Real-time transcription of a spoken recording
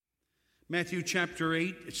Matthew chapter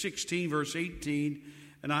 16, verse 18.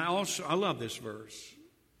 And I love this verse.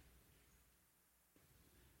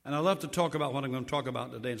 And I love to talk about what I'm going to talk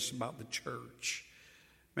about today. It's about the church.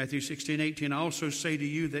 Matthew 16, 18. I also say to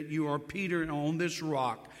you that you are Peter, and on this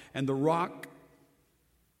rock, and the rock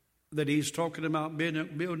that he's talking about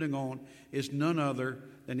building on is none other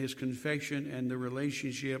than his confession and the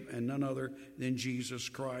relationship, and none other than Jesus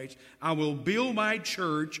Christ. I will build my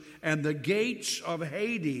church, and the gates of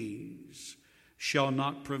Hades shall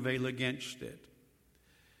not prevail against it.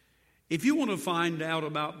 If you want to find out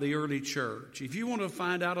about the early church, if you want to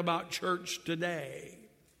find out about church today,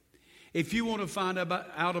 if you want to find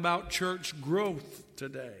out about church growth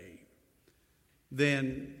today,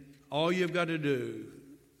 then all you've got to do,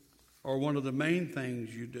 or one of the main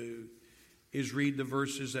things you do, is read the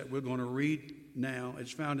verses that we're going to read now.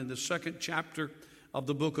 It's found in the 2nd chapter of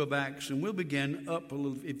the book of Acts. And we'll begin up a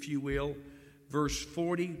little, if you will, verse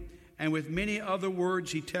 40. And with many other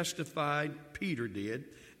words he testified, Peter did,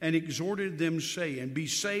 and exhorted them, saying, be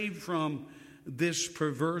saved from this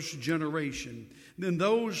perverse generation. Then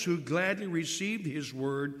those who gladly received his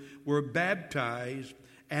word were baptized,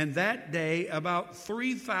 and that day about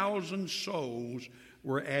 3,000 souls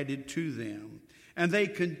were added to them. And they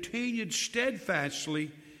continued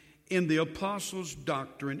steadfastly in the apostles'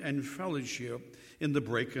 doctrine and fellowship, in the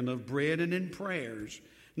breaking of bread and in prayers.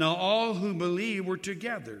 Now all who believed were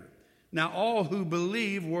together.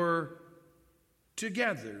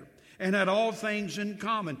 And had all things in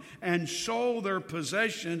common, and sold their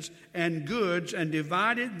possessions and goods, and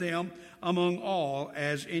divided them among all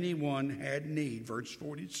as anyone had need. Verse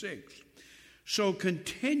 46. So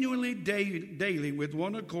continually daily with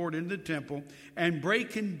one accord in the temple, and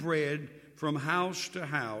breaking bread from house to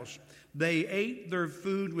house, they ate their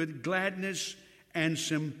food with gladness and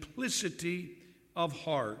simplicity of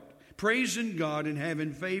heart, praising God and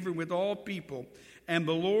having favor with all people. And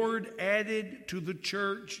the Lord added to the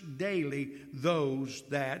church daily those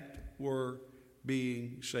that were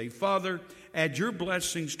being saved. Father, add your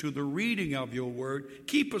blessings to the reading of your word.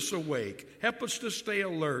 Keep us awake. Help us to stay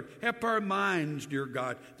alert. Help our minds, dear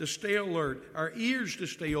God, to stay alert, our ears to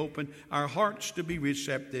stay open, our hearts to be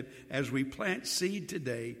receptive as we plant seed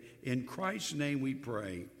today. In Christ's name we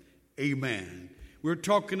pray. Amen. We're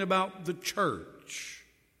talking about the church,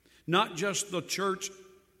 not just the church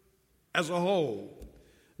as a whole,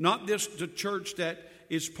 not just the church that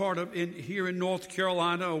is part of here in North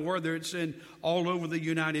Carolina, or whether it's in all over the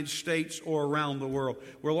United States or around the world.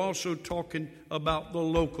 We're also talking about the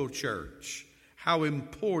local church, how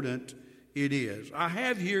important it is. I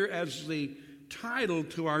have here as the title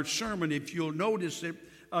to our sermon, if you'll notice it,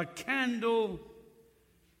 a candle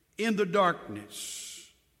in the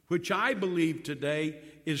darkness, which I believe today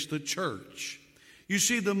is the church. You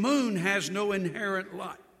see, the moon has no inherent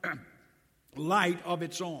light of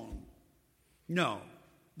its own. No.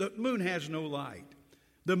 The moon has no light.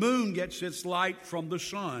 The moon gets its light from the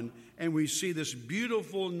sun, and we see this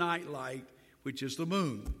beautiful night light, which is the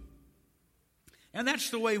moon. And that's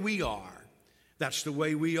the way we are. That's the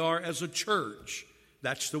way we are as a church.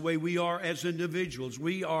 That's the way we are as individuals.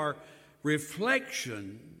 We are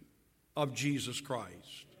reflection of Jesus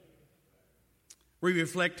Christ. We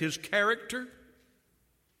reflect his character.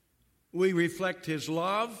 We reflect his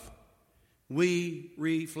love. We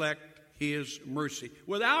reflect his mercy.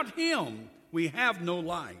 Without him, we have no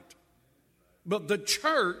light. But the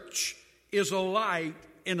church is a light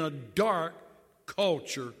in a dark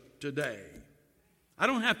culture today. I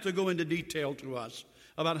don't have to go into detail to us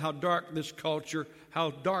about how dark this culture,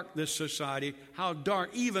 how dark this society, how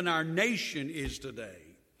dark even our nation is today.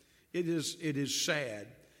 It is sad.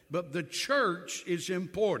 But the church is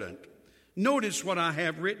important. Notice what I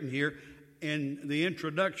have written here in the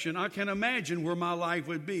introduction. I can imagine where my life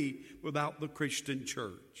would be without the Christian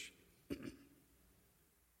church.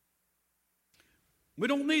 We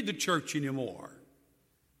don't need the church anymore.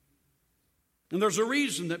 And there's a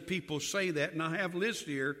reason that people say that, and I have listed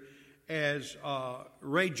here as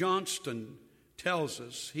Ray Johnston tells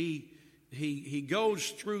us. He goes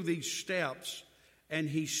through these steps, and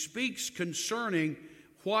he speaks concerning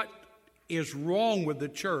what is wrong with the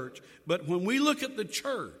church. But when we look at the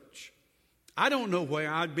church, I don't know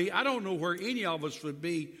where I'd be. I don't know where any of us would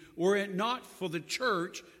be were it not for the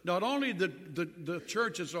church, not only the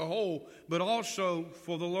church as a whole, but also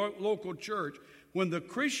for the local church. When the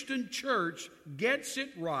Christian church gets it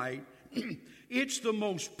right, it's the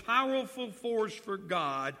most powerful force for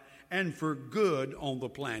God and for good on the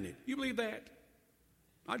planet. You believe that?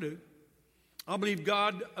 I do. I believe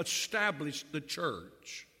God established the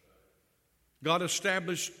church. God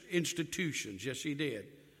established institutions. Yes, he did.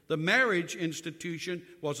 The marriage institution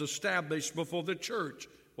was established before the church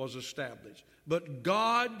was established. But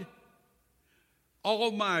God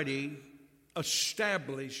Almighty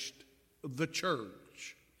established the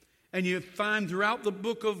church. And you find throughout the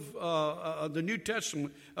book of the New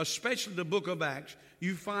Testament, especially the book of Acts,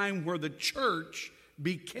 you find where the church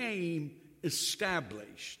became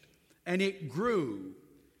established. And it grew.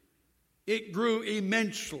 It grew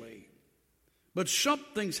immensely. But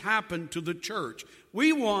something's happened to the church.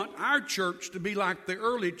 We want our church to be like the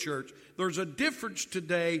early church. There's a difference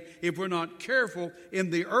today, if we're not careful,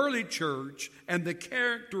 in the early church and the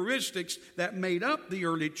characteristics that made up the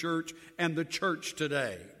early church and the church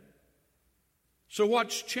today. So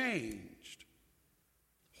what's changed?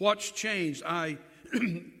 What's changed?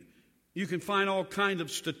 You can find all kinds of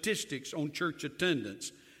statistics on church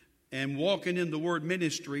attendance. And Walking in the Word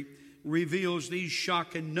ministry reveals these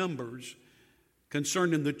shocking numbers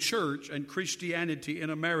concerning the church and Christianity in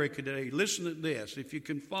America today. Listen to this, if you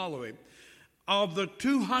can follow it. Of the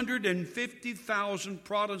 250,000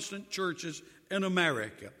 Protestant churches in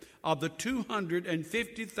America,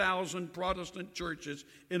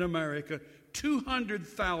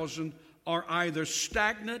 200,000 are either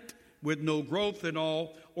stagnant with no growth at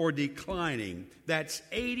all or declining. That's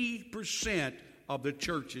 80% of the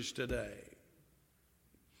churches today.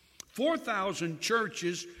 4,000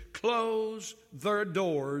 churches close their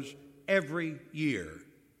doors every year.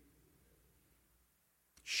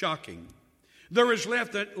 Shocking. There is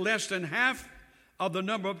less than half of the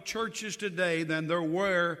number of churches today than there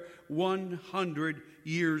were 100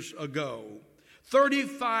 years ago.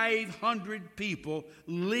 3,500 people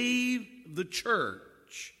leave the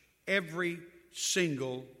church every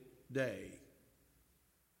single day.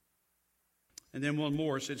 And then one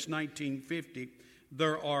more, since 1950,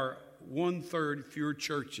 there are 1/3 fewer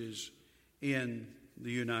churches in the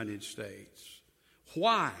United States.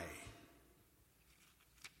 Why?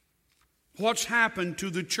 What's happened to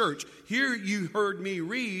the church? Here you heard me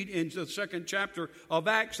read in the 2nd chapter of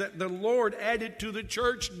Acts that the Lord added to the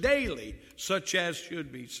church daily such as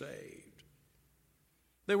should be saved.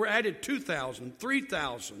 They were added 2,000,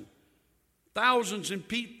 3,000, thousands and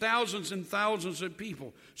thousands of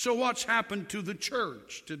people. So what's happened to the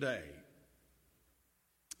church today?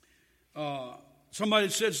 Somebody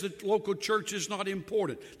says that local church is not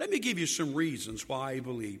important. Let me give you some reasons why I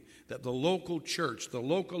believe that the local church, the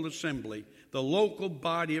local assembly, the local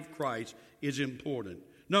body of Christ is important.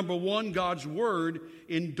 Number one, God's Word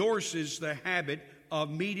endorses the habit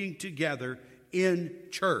of meeting together in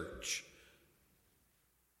church.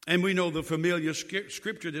 And we know the familiar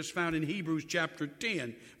scripture that's found in Hebrews chapter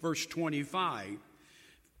 10, verse 25.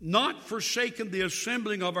 Not forsaking the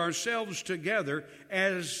assembling of ourselves together,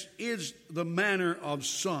 as is the manner of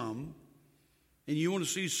some. And you want to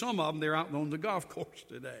see some of them, they're out on the golf course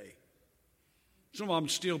today. Some of them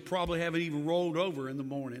still probably haven't even rolled over in the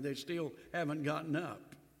morning. They still haven't gotten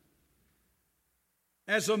up.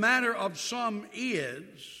 As the manner of some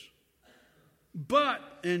is, but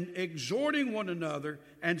in exhorting one another,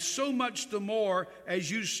 and so much the more as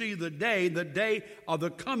you see the day of the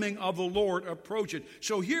coming of the Lord approaching.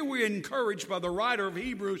 So here we're encouraged by the writer of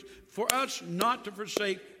Hebrews for us not to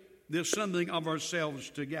forsake the assembling of ourselves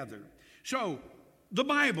together. So the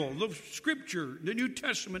Bible, the Scripture, the New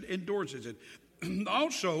Testament endorses it.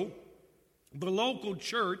 Also, the local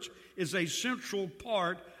church is a central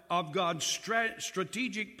part of God's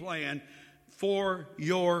strategic plan for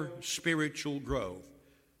your spiritual growth.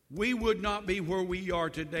 We would not be where we are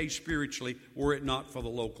today spiritually were it not for the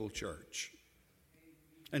local church.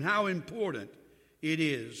 And how important it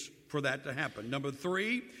is for that to happen. Number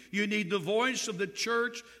 3, you need the voice of the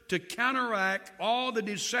church to counteract all the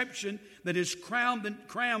deception that is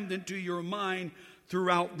crammed into your mind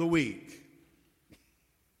throughout the week.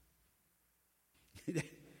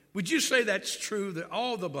 Would you say that's true, that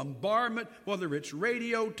all the bombardment, whether it's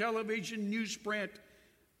radio, television, newsprint,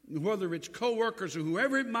 whether it's co-workers or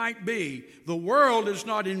whoever it might be, the world is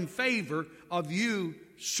not in favor of you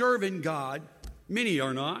serving God. Many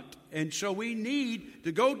are not. And so we need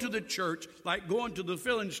to go to the church like going to the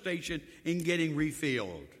filling station and getting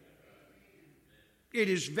refilled. It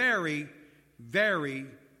is very, very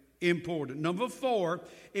important. Number 4,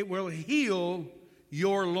 it will heal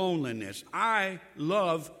your loneliness. I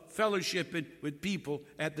love fellowshipping with people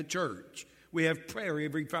at the church. We have prayer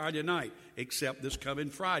every Friday night, except this coming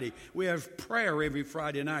Friday. We have prayer every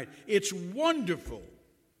Friday night. It's wonderful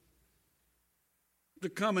to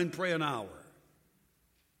come and pray an hour.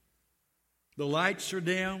 The lights are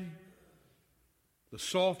down, the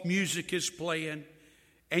soft music is playing,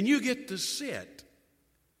 and you get to sit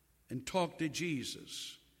and talk to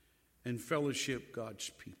Jesus and fellowship God's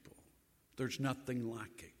people. There's nothing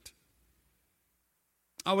like it.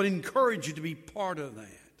 I would encourage you to be part of that.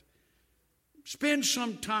 Spend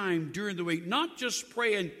some time during the week, not just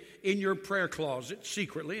praying in your prayer closet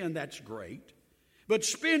secretly, and that's great, but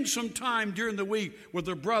spend some time during the week with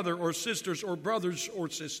a brother or sisters or brothers or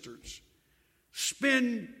sisters.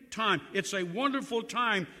 Spend time. It's a wonderful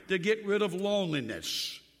time to get rid of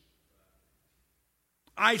loneliness,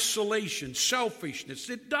 isolation, selfishness.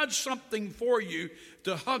 It does something for you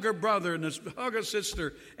to hug a brother and hug a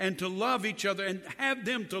sister and to love each other and have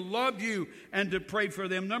them to love you and to pray for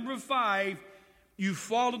them. Number 5, you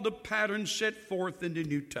follow the pattern set forth in the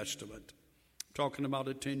New Testament. Talking about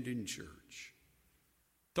attending church.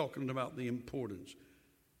 Talking about the importance.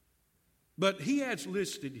 But he has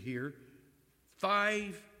listed here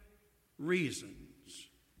 5 reasons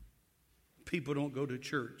people don't go to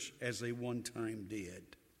church as they one time did.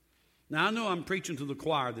 Now, I know I'm preaching to the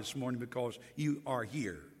choir this morning because you are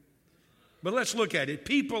here. But let's look at it.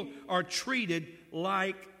 People are treated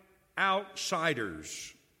like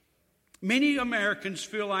outsiders. Many Americans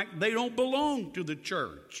feel like they don't belong to the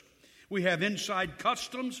church. We have inside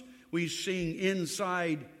customs, we sing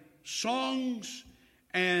inside songs,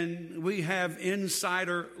 and we have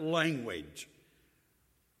insider language.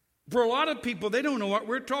 For a lot of people, they don't know what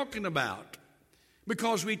we're talking about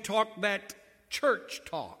because we talk that church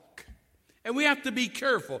talk. And we have to be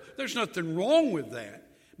careful. There's nothing wrong with that.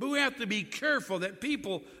 But we have to be careful that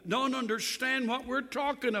people don't understand what we're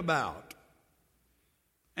talking about.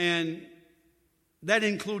 And that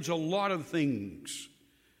includes a lot of things.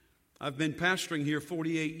 I've been pastoring here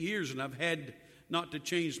 48 years, and I've had not to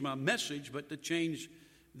change my message, but to change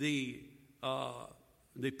the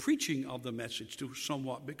preaching of the message to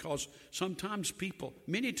somewhat, because sometimes people,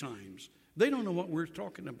 many times, they don't know what we're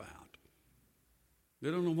talking about. They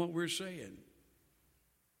don't know what we're saying.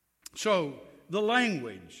 So, the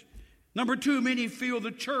language. Number 2, many feel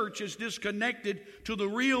the church is disconnected to the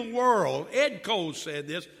real world. Ed Cole said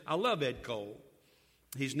this. I love Ed Cole.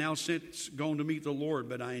 He's now since gone to meet the Lord,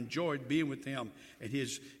 but I enjoyed being with him. And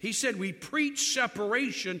he said, we preach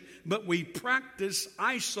separation, but we practice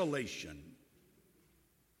isolation.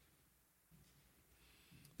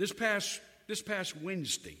 This past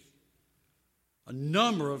Wednesday, a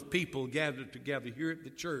number of people gathered together here at the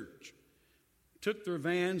church, took their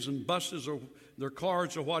vans and buses or their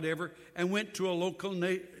cars or whatever, and went to a local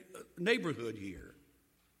neighborhood here.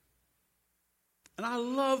 And I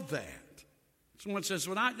love that. Someone says,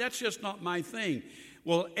 well, that's just not my thing.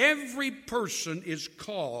 Well, every person is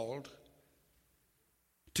called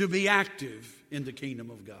to be active in the kingdom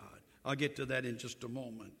of God. I'll get to that in just a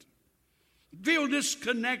moment. Feel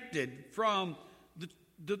disconnected from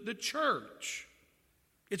the church.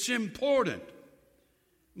 It's important.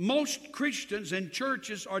 Most Christians and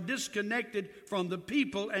churches are disconnected from the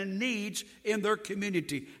people and needs in their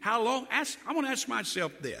community. How long? I want to ask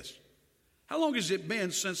myself this. How long has it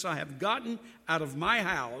been since I have gotten out of my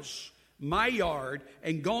house, my yard,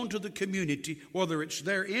 and gone to the community, whether it's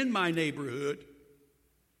there in my neighborhood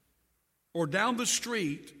or down the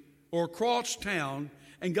street or across town,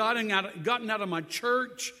 and gotten out of my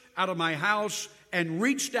church, out of my house, and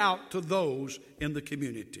reached out to those in the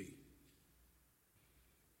community?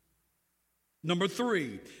 Number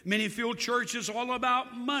 3, many feel church is all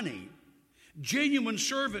about money. Genuine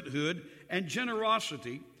servanthood and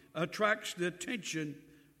generosity attracts the attention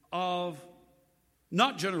of,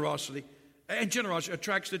 not generosity, and generosity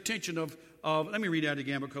attracts the attention of, let me read that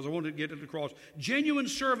again because I want to get it across. Genuine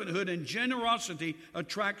servanthood and generosity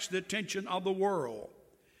attracts the attention of the world.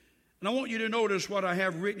 And I want you to notice what I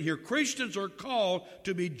have written here. Christians are called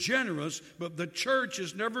to be generous, but the church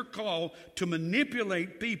is never called to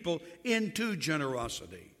manipulate people into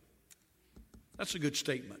generosity. That's a good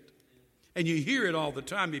statement. And you hear it all the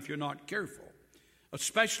time if you're not careful,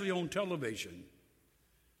 especially on television.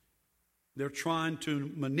 They're trying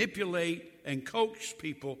to manipulate and coax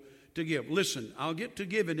people to give. Listen, I'll get to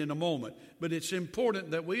giving in a moment, but it's important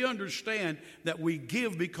that we understand that we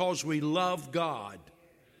give because we love God.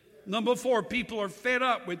 Number 4, people are fed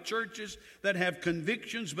up with churches that have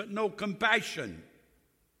convictions but no compassion.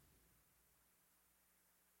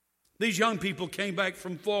 These young people came back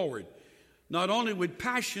from Forward, not only with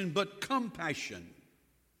passion but compassion.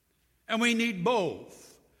 And we need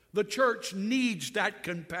both. The church needs that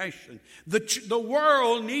compassion. The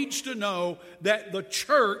world needs to know that the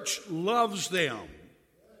church loves them.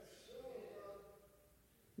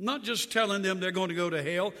 Not just telling them they're going to go to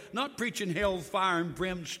hell, not preaching hellfire and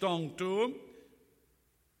brimstone to them.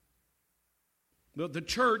 But the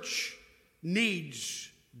church needs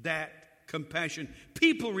that compassion.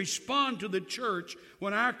 People respond to the church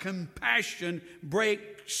when our compassion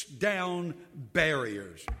breaks down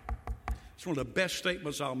barriers. It's one of the best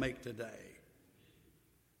statements I'll make today.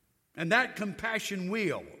 And that compassion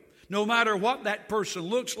will, no matter what that person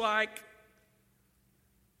looks like,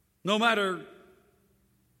 no matter,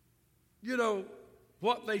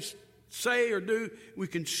 what they say or do, we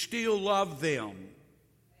can still love them.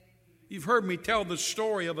 You've heard me tell the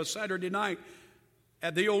story of a Saturday night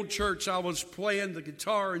at the old church. I was playing the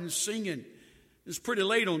guitar and singing. It was pretty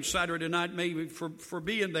late on Saturday night, maybe for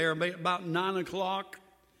being there, about 9 o'clock.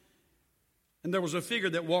 And there was a figure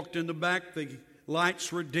that walked in the back. The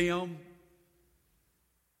lights were dim.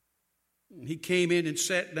 He came in and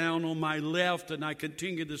sat down on my left, and I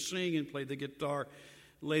continued to sing and play the guitar.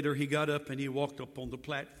 Later, he got up and he walked up on the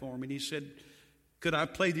platform, and he said, "Could I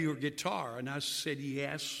play your guitar?" And I said,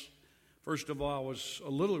 "Yes." First of all, I was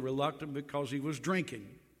a little reluctant because he was drinking.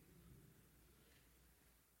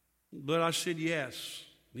 But I said yes.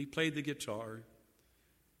 He played the guitar.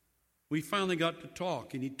 We finally got to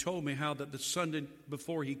talk, and he told me how that the Sunday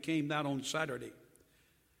before he came out on Saturday,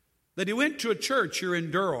 that he went to a church here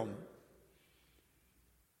in Durham.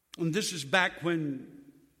 And this is back when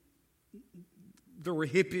there were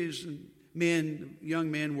hippies and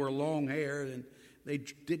young men wore long hair, and they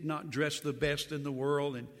did not dress the best in the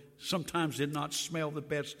world, and sometimes did not smell the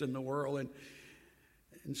best in the world.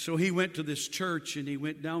 And so he went to this church, and he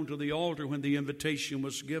went down to the altar when the invitation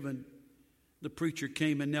was given. The preacher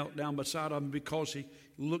came and knelt down beside him because he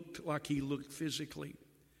looked like he looked physically.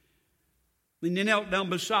 When he knelt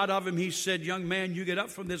down beside of him, he said, "Young man, you get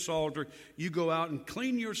up from this altar, you go out and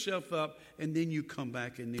clean yourself up, and then you come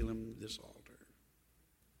back and kneel in this altar."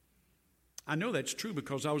 I know that's true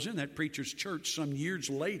because I was in that preacher's church some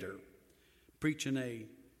years later preaching a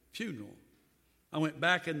funeral. I went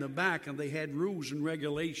back in the back, and they had rules and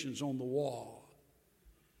regulations on the wall.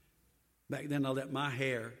 Back then, I let my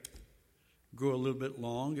hair grow a little bit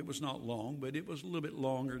long. It was not long, but it was a little bit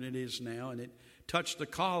longer than it is now, and it touched the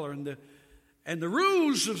collar, and the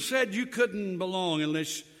rules have said you couldn't belong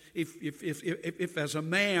unless if as a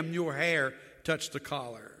man your hair touched the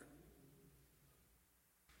collar.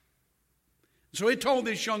 So he told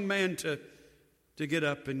this young man to get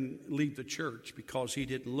up and leave the church because he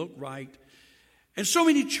didn't look right. And so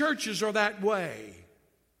many churches are that way.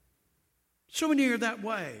 So many are that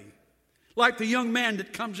way. Like the young man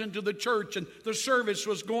that comes into the church, and the service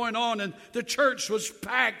was going on, and the church was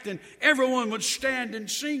packed, and everyone was standing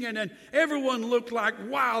singing, and everyone looked like,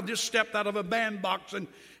 wow, just stepped out of a bandbox, and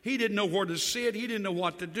he didn't know where to sit. He didn't know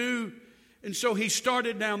what to do. And so he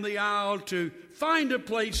started down the aisle to find a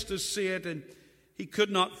place to sit, and he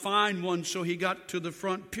could not find one, so he got to the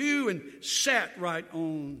front pew and sat right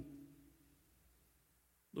on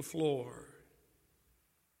the floor.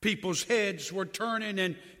 People's heads were turning,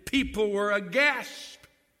 and people were aghast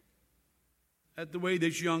at the way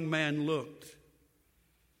this young man looked.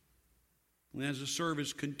 And as the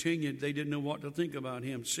service continued, they didn't know what to think about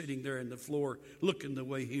him sitting there on the floor looking the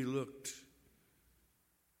way he looked.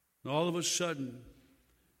 And all of a sudden,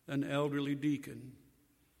 an elderly deacon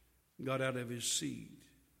got out of his seat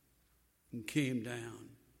and came down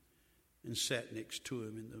and sat next to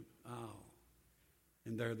him in the aisle.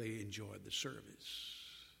 And there they enjoyed the service.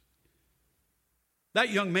 That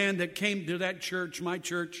young man that came to that church, my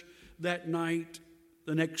church, that night,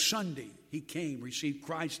 the next Sunday, he came, received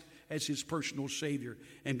Christ as his personal Savior,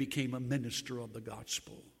 and became a minister of the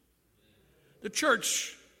gospel. The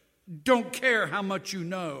church don't care how much you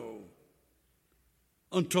know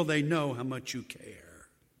until they know how much you care.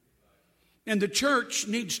 And the church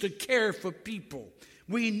needs to care for people.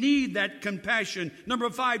 We need that compassion. Number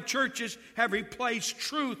 5, churches have replaced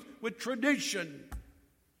truth with tradition.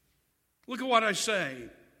 Look at what I say.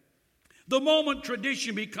 The moment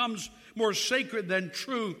tradition becomes more sacred than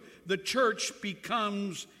truth, the church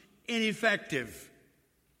becomes ineffective.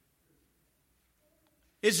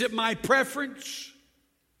 Is it my preference?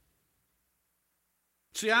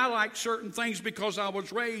 See, I like certain things because I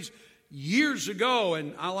was raised years ago,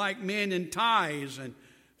 and I like men in ties and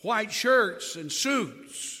white shirts and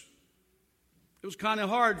suits. It was kind of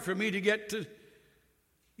hard for me to get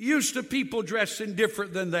used to people dressing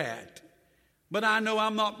different than that. But I know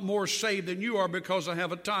I'm not more saved than you are because I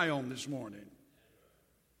have a tie on this morning.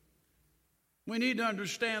 We need to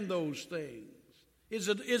understand those things. Is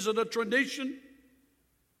it a tradition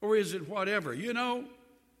or is it whatever? You know,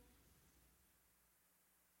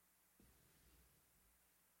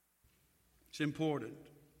 it's important.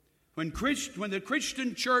 When the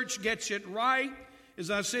Christian church gets it right, as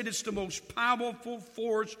I said, it's the most powerful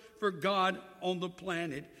force for God on the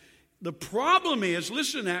planet. The problem is,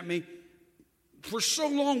 listen at me, for so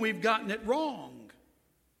long we've gotten it wrong.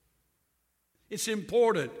 It's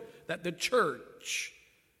important that the church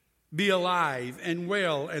be alive and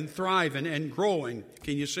well and thriving and growing.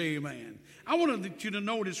 Can you say amen? I wanted you to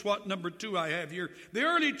notice what number 2 I have here. The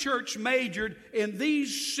early church majored in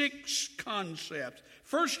these 6 concepts.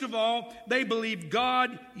 First of all, they believed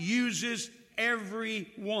God uses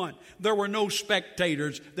everyone. There were no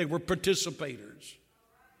spectators. They were participators.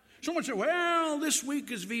 Someone said, well, this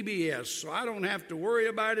week is VBS, so I don't have to worry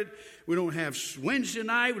about it. We don't have Wednesday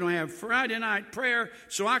night. We don't have Friday night prayer,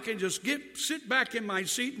 so I can just sit back in my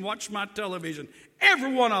seat and watch my television.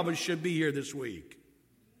 Every one of us should be here this week.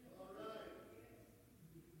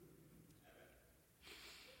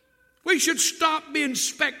 We should stop being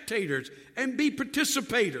spectators and be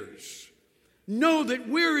participators. Know that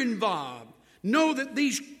we're involved. Know that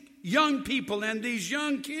these young people and these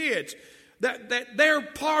young kids, that they're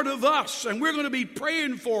part of us, and we're going to be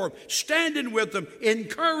praying for them, standing with them,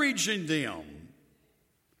 encouraging them.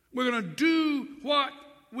 We're going to do what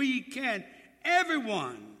we can.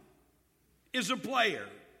 Everyone is a player.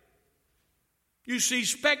 You see,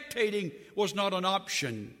 spectating was not an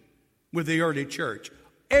option with the early church.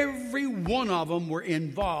 Every one of them were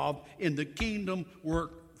involved in the kingdom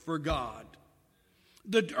work for God.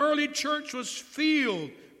 The early church was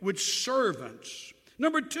filled with servants.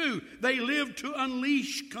 Number 2, they lived to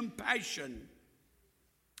unleash compassion.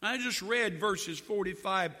 I just read verses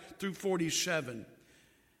 45 through 47.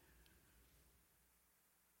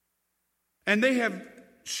 And they have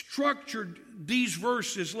structured these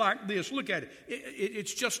verses like this. Look at it.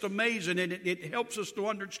 It's just amazing, and it helps us to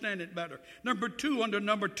understand it better. Number 2, under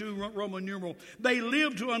number 2, Roman numeral, they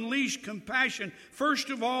lived to unleash compassion. First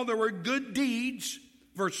of all, there were good deeds,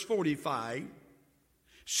 verse 45.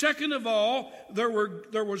 Second of all, there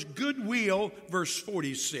was goodwill, verse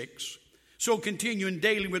 46. So continuing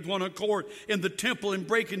daily with one accord in the temple and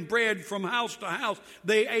breaking bread from house to house,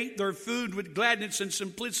 they ate their food with gladness and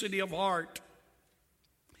simplicity of heart.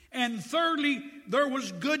 And thirdly, there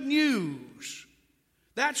was good news.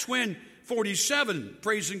 That's when 47,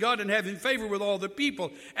 praising God and having favor with all the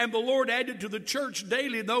people. And the Lord added to the church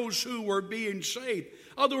daily those who were being saved.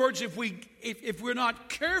 In other words, if we're not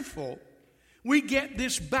careful, we get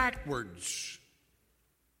this backwards.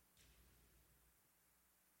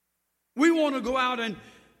 We want to go out and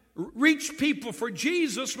reach people for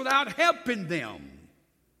Jesus without helping them,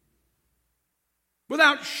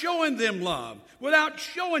 without showing them love, without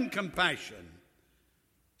showing compassion.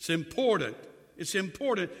 It's important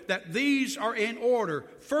that these are in order.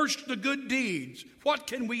 First, the good deeds. What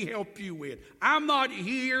can we help you with? I'm not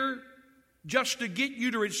here just to get you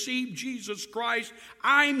to receive Jesus Christ.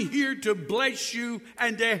 I'm here to bless you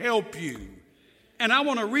and to help you. And I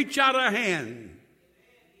want to reach out a hand.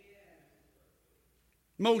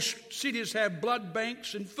 Most cities have blood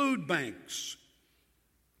banks and food banks.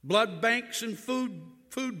 Blood banks and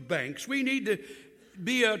food banks. We need to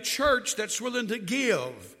be a church that's willing to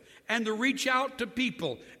give and to reach out to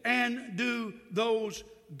people and do those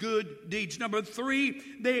good deeds. Number 3,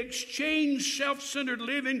 they exchange self-centered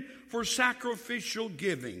living for sacrificial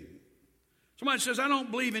giving. Somebody says, I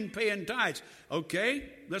don't believe in paying tithes. Okay,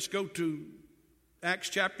 let's go to Acts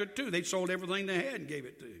chapter 2. They sold everything they had and gave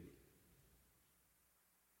it to him.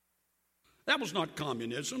 That was not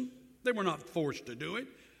communism. They were not forced to do it.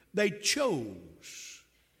 They chose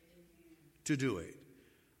to do it.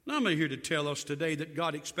 Now, I'm here to tell us today that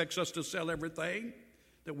God expects us to sell everything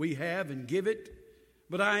that we have and give it.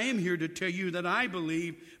 But I am here to tell you that I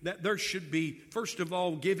believe that there should be, first of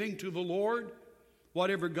all, giving to the Lord.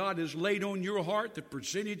 Whatever God has laid on your heart, the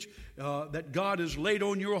percentage that God has laid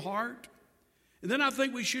on your heart. And then I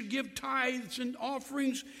think we should give tithes and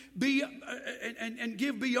offerings, and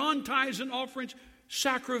give beyond tithes and offerings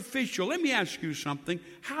sacrificial. Let me ask you something.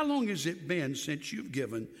 How long has it been since you've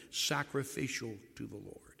given sacrificial to the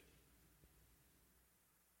Lord?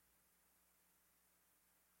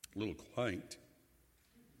 A little quaint.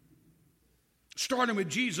 Starting with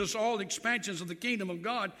Jesus, all expansions of the kingdom of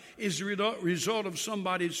God is the result of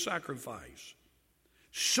somebody's sacrifice.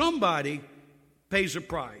 Somebody pays a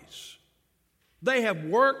price. They have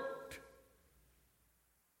worked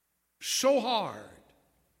so hard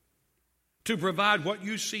to provide what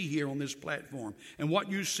you see here on this platform and what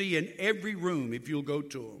you see in every room if you'll go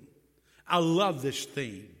to them. I love this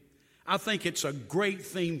theme. I think it's a great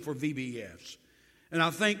theme for VBS. And I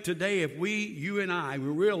think today if you and I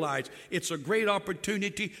realize it's a great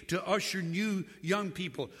opportunity to usher new young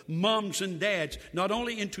people, moms and dads, not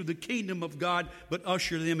only into the kingdom of God, but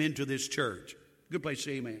usher them into this church. Good place to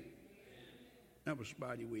say amen. That was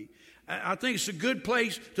Friday week. I think it's a good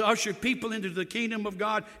place to usher people into the kingdom of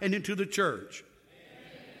God and into the church.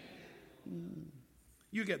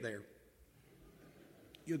 You get there.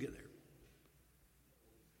 You'll get there.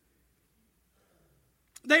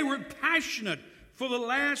 They were passionate for the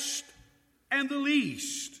last and the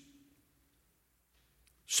least.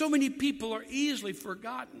 So many people are easily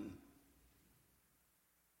forgotten.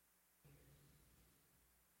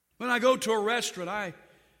 When I go to a restaurant,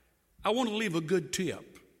 I want to leave a good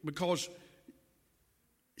tip, because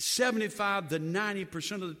 75 to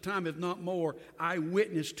 90% of the time, if not more, I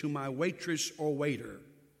witness to my waitress or waiter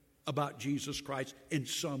about Jesus Christ in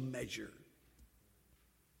some measure.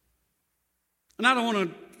 And I don't want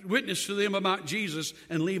to witness to them about Jesus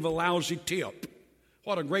and leave a lousy tip.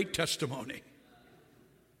 What a great testimony.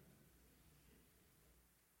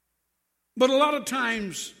 But a lot of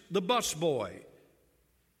times, the busboy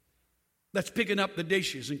that's picking up the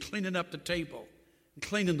dishes and cleaning up the table and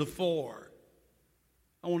cleaning the floor,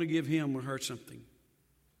 I want to give him or her something.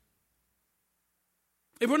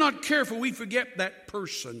 If we're not careful, we forget that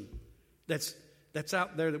person that's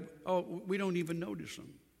out there that, we don't even notice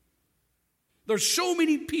them. There's so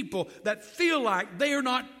many people that feel like they are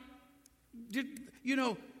not,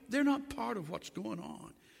 they're not part of what's going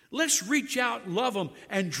on. Let's reach out, love them,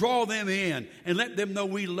 and draw them in and let them know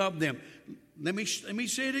we love them. Let me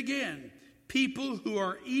say it again. People who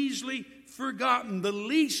are easily forgotten, the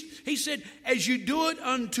least. He said, as you do it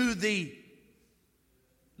unto the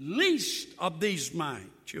least of these my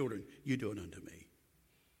children, you do it unto me.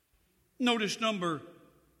 Notice number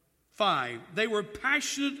 5. They were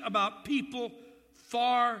passionate about people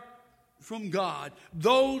far from God.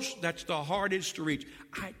 Those that's the hardest to reach.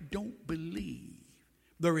 I don't believe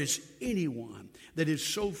there is anyone that is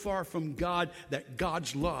so far from God that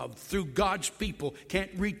God's love through God's people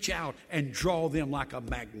can't reach out and draw them like a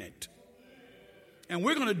magnet. And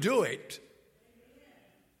we're going to do it.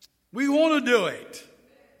 We want to do it.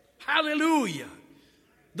 Hallelujah.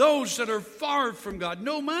 Those that are far from God,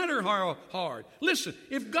 no matter how hard. Listen,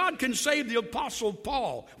 if God can save the Apostle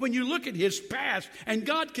Paul, when you look at his past, and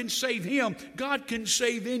God can save him, God can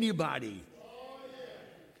save anybody.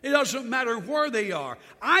 It doesn't matter where they are.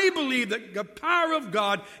 I believe that the power of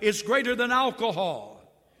God is greater than alcohol.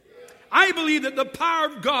 I believe that the power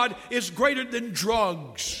of God is greater than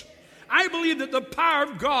drugs. I believe that the power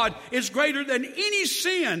of God is greater than any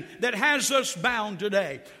sin that has us bound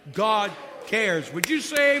today. God cares. Would you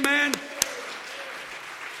say amen?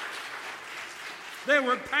 They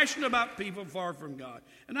were passionate about people far from God.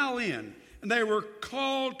 And I'll end. And they were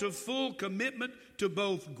called to full commitment to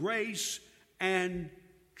both grace and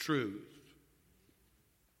truth.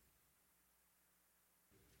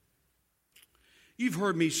 You've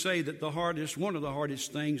heard me say that one of the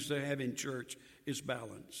hardest things to have in church is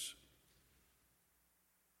balance.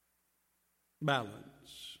 Balance.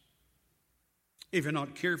 If you're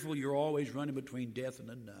not careful, you're always running between death and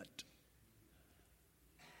a nut.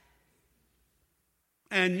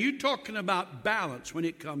 And you're talking about balance when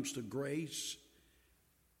it comes to grace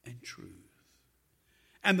and truth.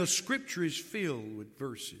 And the scripture is filled with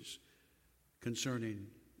verses concerning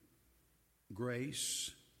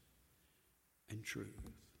grace and truth.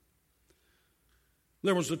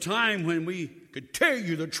 There was a time when we could tell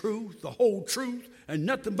you the truth, the whole truth, and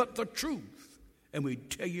nothing but the truth. And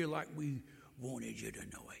we'd tell you like we wanted you to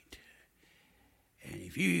know it. And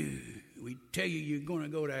if we tell you you're going to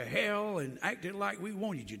go to hell and act it like we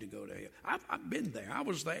wanted you to go to hell. I've been there. I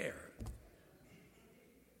was there.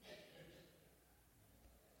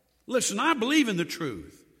 Listen, I believe in the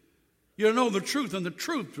truth. You'll know the truth, and the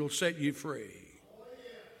truth will set you free.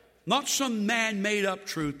 Not some man-made up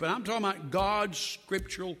truth, but I'm talking about God's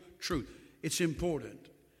scriptural truth. It's important.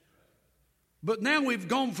 But now we've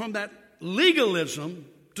gone from that legalism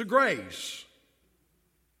to grace.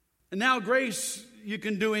 And now grace, you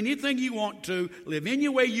can do anything you want to, live any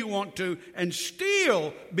way you want to, and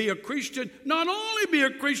still be a Christian. Not only be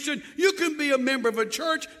a Christian, you can be a member of a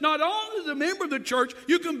church. Not only as a member of the church,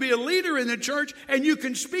 you can be a leader in the church, and you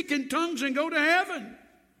can speak in tongues and go to heaven.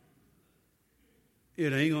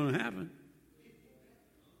 It ain't going to happen.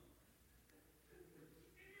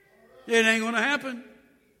 It ain't going to happen.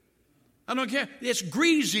 I don't care. It's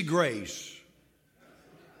greasy grace.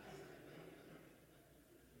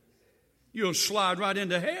 You'll slide right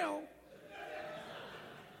into hell.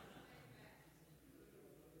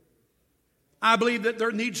 I believe that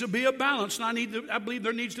there needs to be a balance, and I believe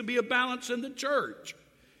there needs to be a balance in the church.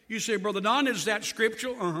 You say, Brother Don, is that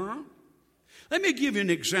scriptural? Uh-huh. Let me give you an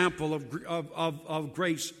example of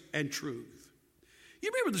grace and truth.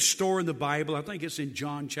 You remember the story in the Bible? I think it's in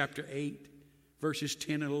John chapter 8, verses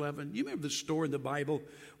 10 and 11. You remember the story in the Bible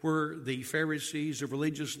where the Pharisees, the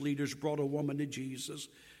religious leaders, brought a woman to Jesus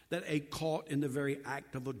that they caught in the very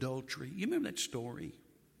act of adultery. You remember that story?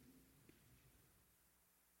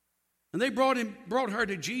 And they brought her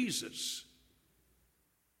to Jesus.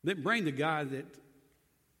 They didn't bring the guy that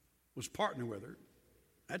was partnering with her.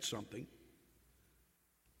 That's something.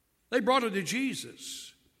 They brought her to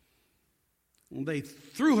Jesus. And they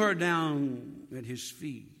threw her down at his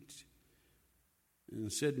feet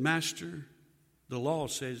and said, Master, the law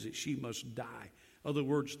says that she must die. In other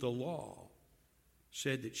words, the law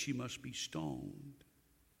said that she must be stoned.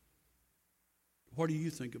 What do you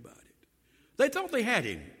think about it? They thought they had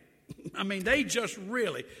him. I mean, they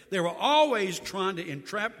were always trying to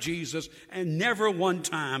entrap Jesus, and never one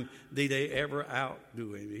time did they ever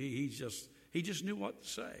outdo him. He just knew what to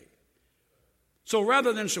say. So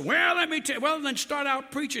rather than say, rather than start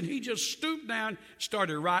out preaching, he just stooped down,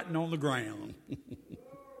 started writing on the ground.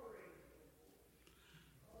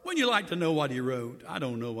 Wouldn't you like to know what he wrote? I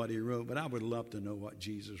don't know what he wrote, but I would love to know what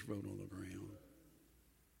Jesus wrote on the ground.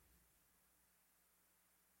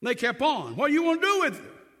 And they kept on. What do you want to do with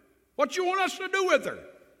her? What you want us to do with her?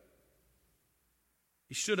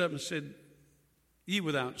 He stood up and said, Ye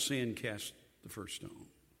without sin cast the first stone.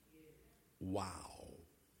 Wow.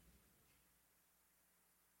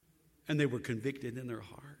 And they were convicted in their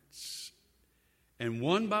hearts. And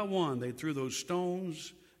one by one, they threw those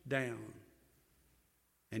stones down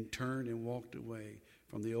and turned and walked away,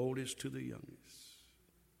 from the oldest to the youngest.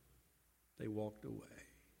 They walked away.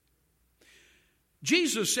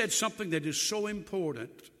 Jesus said something that is so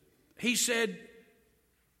important. He said,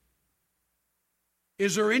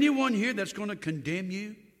 is there anyone here that's going to condemn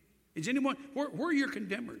you? Is anyone, where are your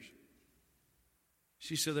condemners?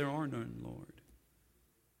 She said, there are none, Lord.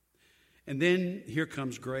 And then here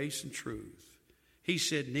comes grace and truth. He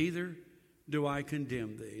said, neither do I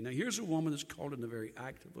condemn thee. Now here's a woman that's caught in the very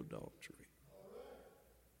act of adultery.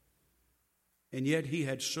 And yet he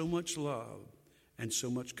had so much love and so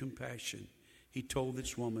much compassion. He told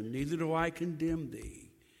this woman, neither do I condemn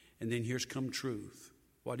thee. And then here's come truth.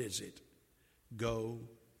 What is it? Go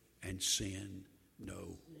and sin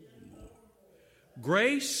no more.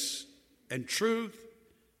 Grace and truth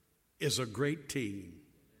is a great team.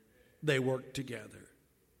 They work together.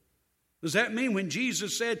 Does that mean when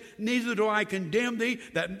Jesus said, neither do I condemn thee,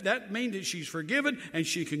 that mean that she's forgiven and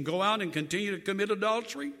she can go out and continue to commit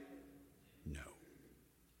adultery? No.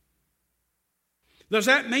 Does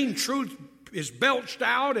that mean truth is belched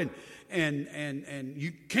out and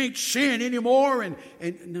you can't sin anymore? And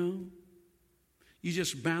no. You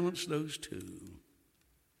just balance those two.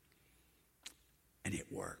 And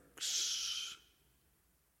it works.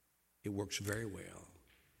 It works very well.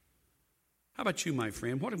 How about you, my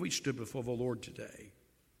friend? What if we stood before the Lord today?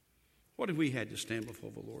 What if we had to stand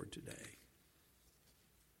before the Lord today?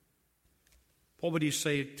 What would he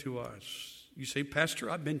say to us? You say,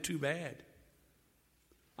 Pastor, I've been too bad.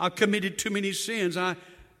 I've committed too many sins. I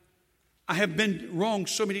have been wrong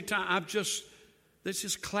so many times. There's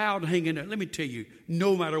this cloud hanging there. Let me tell you,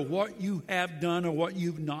 no matter what you have done or what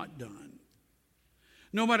you've not done,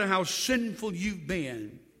 no matter how sinful you've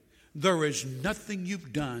been, there is nothing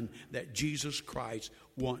you've done that Jesus Christ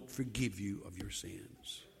won't forgive you of your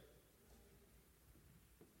sins.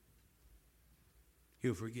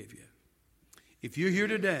 He'll forgive you. If you're here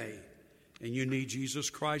today and you need Jesus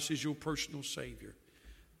Christ as your personal Savior,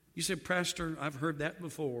 you say, Pastor, I've heard that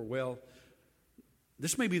before. Well,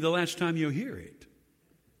 this may be the last time you'll hear it.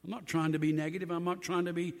 I'm not trying to be negative. I'm not trying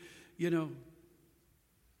to be,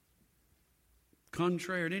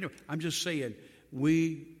 contrary to anyone. I'm just saying,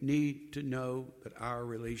 we need to know that our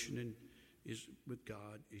relation with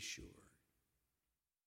God is sure.